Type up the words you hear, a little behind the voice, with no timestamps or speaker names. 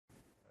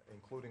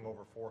including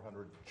over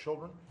 400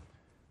 children.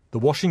 The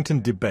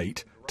Washington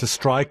debate to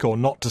strike or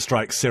not to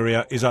strike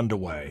Syria is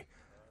underway.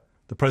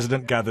 The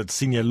president gathered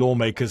senior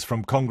lawmakers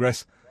from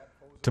Congress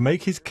to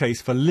make his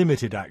case for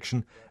limited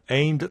action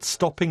aimed at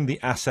stopping the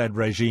Assad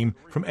regime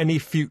from any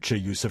future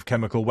use of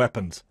chemical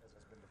weapons,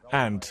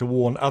 and to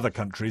warn other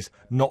countries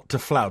not to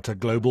flout a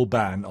global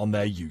ban on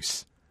their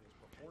use.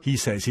 He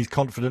says he's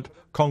confident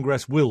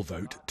Congress will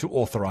vote to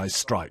authorize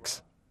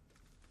strikes.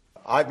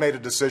 I've made a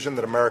decision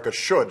that America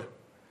should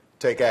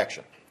take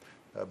action,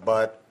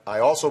 but I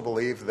also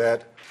believe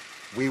that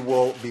we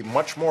will be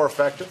much more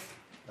effective,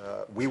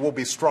 we will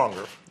be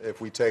stronger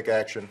if we take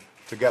action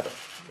together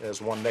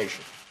as one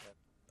nation.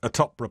 A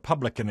top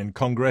Republican in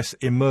Congress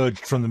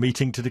emerged from the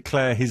meeting to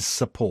declare his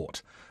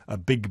support, a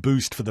big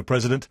boost for the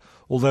president,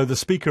 although the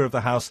Speaker of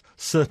the House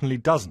certainly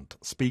doesn't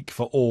speak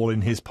for all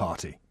in his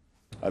party.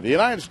 The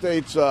United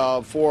States,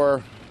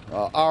 for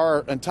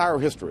our entire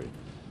history,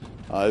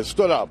 has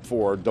stood up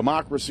for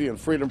democracy and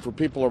freedom for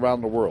people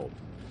around the world.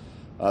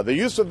 The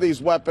use of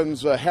these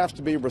weapons has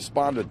to be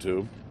responded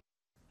to.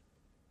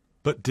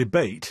 But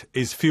debate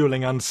is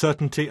fueling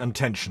uncertainty and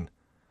tension.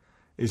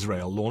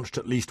 Israel launched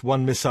at least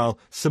one missile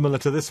similar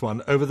to this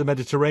one over the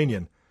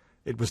Mediterranean.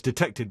 It was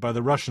detected by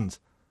the Russians.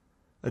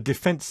 A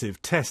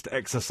defensive test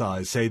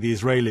exercise, say the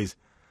Israelis,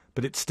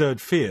 but it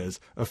stirred fears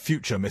of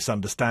future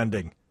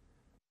misunderstanding.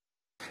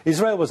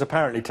 Israel was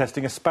apparently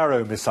testing a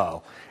Sparrow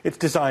missile. It's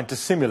designed to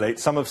simulate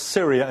some of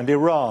Syria and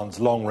Iran's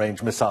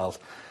long-range missiles.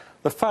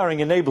 The firing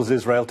enables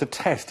Israel to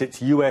test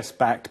its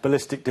US-backed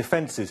ballistic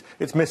defences,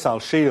 its missile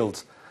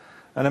shields.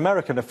 An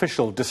American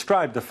official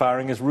described the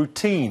firing as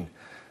routine,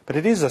 but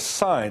it is a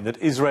sign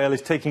that Israel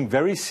is taking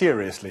very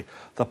seriously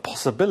the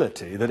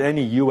possibility that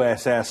any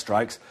US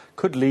airstrikes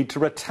could lead to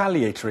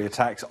retaliatory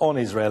attacks on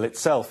Israel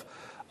itself,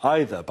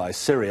 either by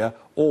Syria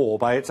or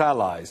by its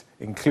allies,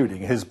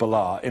 including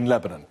Hezbollah in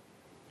Lebanon.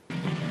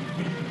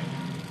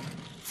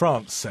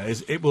 France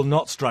says it will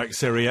not strike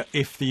Syria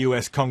if the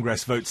US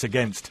Congress votes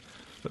against.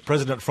 But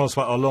President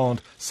François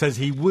Hollande says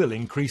he will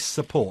increase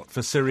support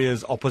for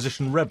Syria's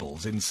opposition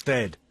rebels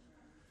instead.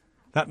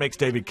 That makes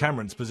David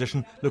Cameron's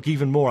position look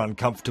even more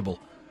uncomfortable.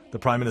 The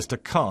Prime Minister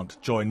can't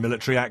join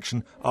military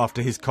action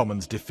after his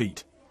Commons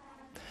defeat.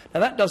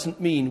 Now, that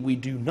doesn't mean we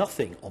do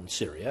nothing on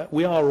Syria.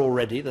 We are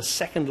already the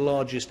second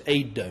largest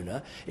aid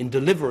donor in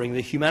delivering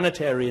the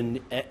humanitarian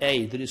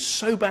aid that is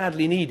so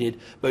badly needed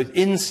both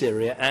in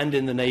Syria and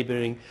in the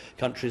neighbouring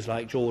countries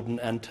like Jordan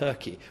and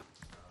Turkey.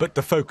 But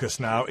the focus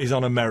now is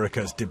on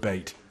America's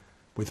debate,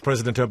 with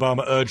President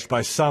Obama urged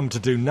by some to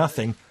do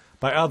nothing,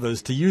 by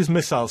others to use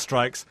missile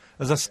strikes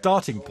as a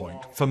starting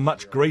point for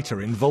much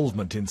greater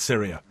involvement in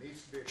Syria.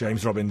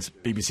 James Robbins,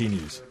 BBC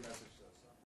News.